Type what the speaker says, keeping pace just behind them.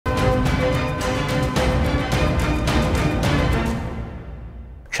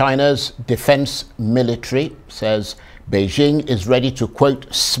China's defense military says Beijing is ready to, quote,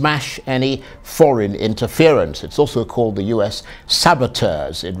 smash any foreign interference. It's also called the U.S.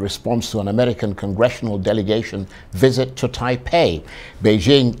 saboteurs in response to an American congressional delegation visit to Taipei.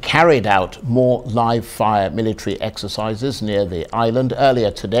 Beijing carried out more live-fire military exercises near the island earlier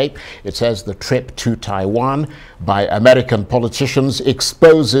today. It says the trip to Taiwan by American politicians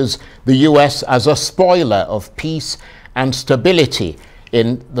exposes the U.S. as a spoiler of peace and stability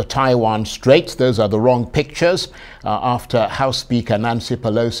in the Taiwan Straits. Those are the wrong pictures after House Speaker Nancy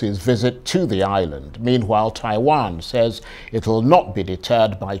Pelosi's visit to the island. Meanwhile, Taiwan says it will not be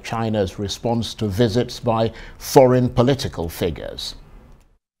deterred by China's response to visits by foreign political figures.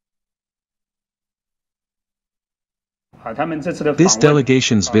 This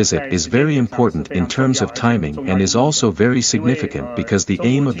delegation's visit is very important in terms of timing and is also very significant because the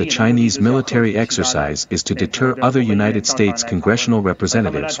aim of the Chinese military exercise is to deter other United States congressional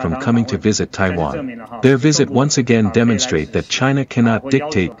representatives from coming to visit Taiwan. Their visit once again demonstrates that China cannot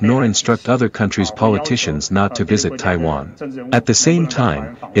dictate nor instruct other countries' politicians not to visit Taiwan. At the same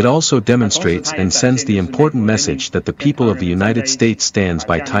time, it also demonstrates and sends the important message that the people of the United States stands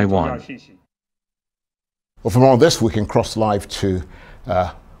by Taiwan. Well, from all this, we can cross live to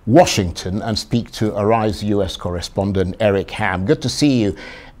Washington and speak to Arise US correspondent Eric Ham. Good to see you,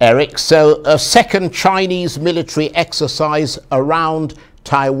 Eric. So a second Chinese military exercise around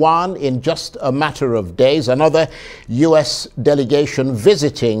Taiwan in just a matter of days. Another US delegation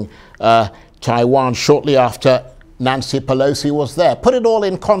visiting Taiwan shortly after Nancy Pelosi was there. Put it all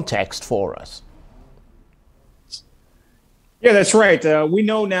in context for us. Yeah, that's right. We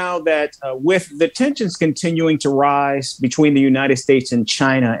know now that with the tensions continuing to rise between the United States and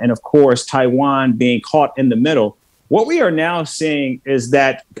China, and of course, Taiwan being caught in the middle, what we are now seeing is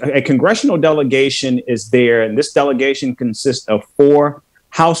that a congressional delegation is there, and this delegation consists of 4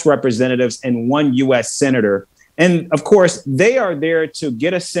 House representatives and 1 U.S. senator. And of course, they are there to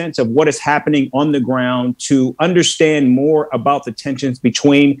get a sense of what is happening on the ground, to understand more about the tensions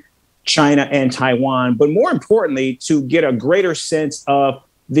between China and Taiwan, but more importantly, to get a greater sense of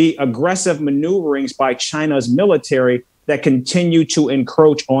the aggressive maneuverings by China's military that continue to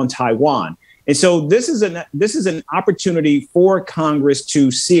encroach on Taiwan. And so this is an opportunity for Congress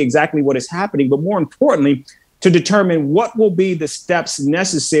to see exactly what is happening, but more importantly, to determine what will be the steps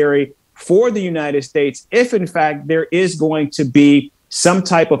necessary for the United States if, in fact, there is going to be some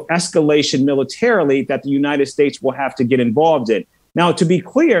type of escalation militarily that the United States will have to get involved in. Now, to be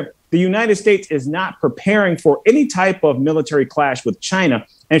clear, the United States is not preparing for any type of military clash with China.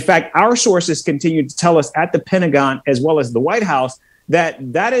 In fact, our sources continue to tell us at the Pentagon as well as the White House that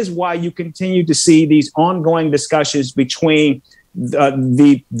that is why you continue to see these ongoing discussions between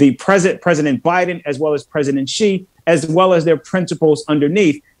the President Biden as well as President Xi, as well as their principals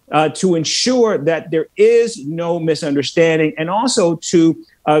underneath, to ensure that there is no misunderstanding, and also to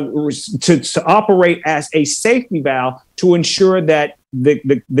operate as a safety valve to ensure that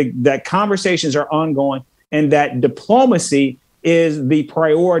that conversations are ongoing and that diplomacy is the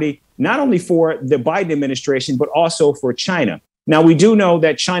priority, not only for the Biden administration, but also for China. Now, we do know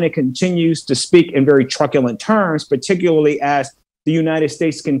that China continues to speak in very truculent terms, particularly as the United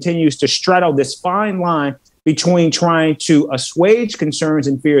States continues to straddle this fine line between trying to assuage concerns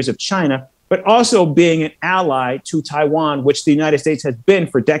and fears of China, but also being an ally to Taiwan, which the United States has been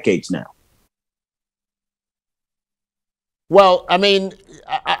for decades now. Well, I mean,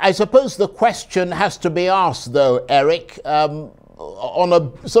 I suppose the question has to be asked, though, Eric, on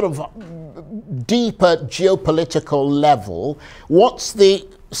a sort of deeper geopolitical level, what's the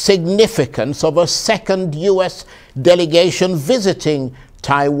significance of a second U.S. delegation visiting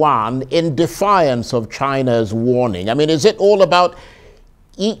Taiwan in defiance of China's warning? I mean, is it all about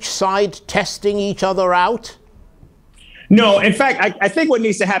each side testing each other out? No, in fact, I think what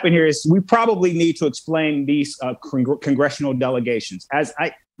needs to happen here is we probably need to explain these congressional delegations. As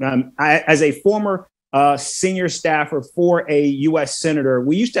a former senior staffer for a U.S. senator,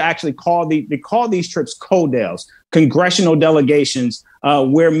 we used to actually call these trips CODELs, congressional delegations,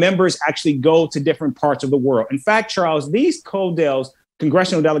 where members actually go to different parts of the world. In fact, Charles, these CODELs,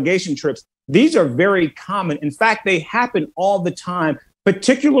 congressional delegation trips, these are very common. In fact, they happen all the time,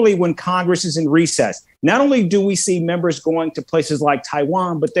 particularly when Congress is in recess. Not only do we see members going to places like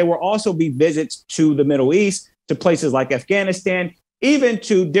Taiwan, but there will also be visits to the Middle East, to places like Afghanistan, even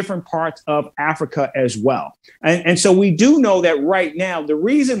to different parts of Africa as well. And so we do know that right now, the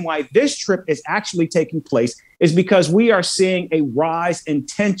reason why this trip is actually taking place is because we are seeing a rise in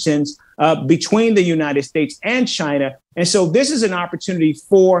tensions between the United States and China. And so this is an opportunity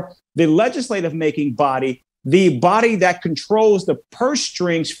for the legislative making body the body that controls the purse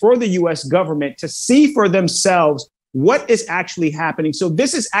strings for the U.S. government to see for themselves what is actually happening. So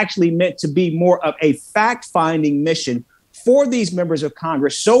this is actually meant to be more of a fact-finding mission for these members of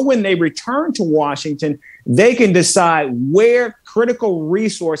Congress. So when they return to Washington, they can decide where critical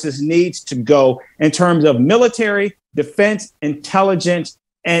resources needs to go in terms of military, defense, intelligence,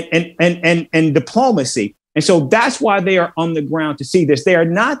 and diplomacy. And so that's why they are on the ground to see this. They are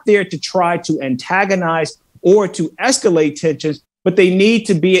not there to try to antagonize or to escalate tensions, but they need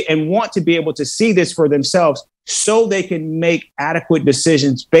to be and want to be able to see this for themselves so they can make adequate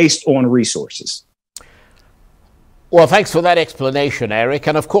decisions based on resources. Well, thanks for that explanation, Eric.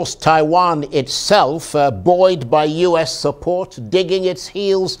 And of course, Taiwan itself, buoyed by US support, digging its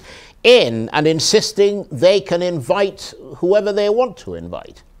heels in and insisting they can invite whoever they want to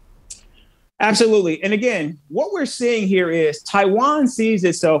invite. Absolutely. And again, what we're seeing here is Taiwan sees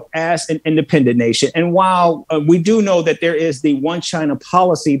itself as an independent nation. And while we do know that there is the one China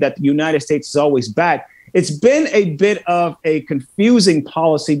policy that the United States has always backed, it's been a bit of a confusing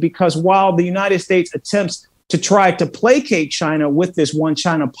policy because while the United States attempts to try to placate China with this one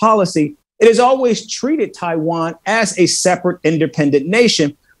China policy, it has always treated Taiwan as a separate independent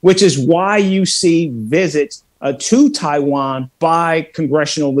nation, which is why you see visits to Taiwan by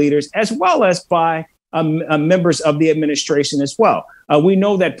congressional leaders as well as by members of the administration as well. We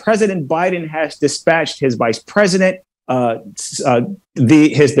know that President Biden has dispatched his vice president,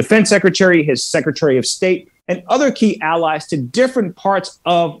 his defense secretary, his secretary of state, and other key allies to different parts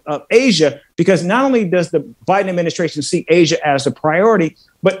of Asia, because not only does the Biden administration see Asia as a priority,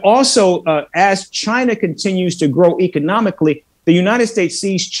 but also as China continues to grow economically, the United States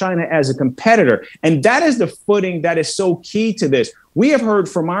sees China as a competitor. And that is the footing that is so key to this. We have heard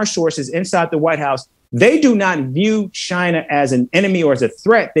from our sources inside the White House, they do not view China as an enemy or as a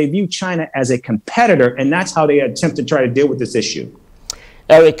threat. They view China as a competitor. And that's how they attempt to try to deal with this issue.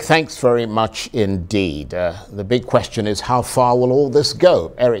 Eric, thanks very much indeed. The big question is, how far will all this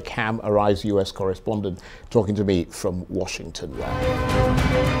go? Eric Ham, Arise US correspondent, talking to me from Washington.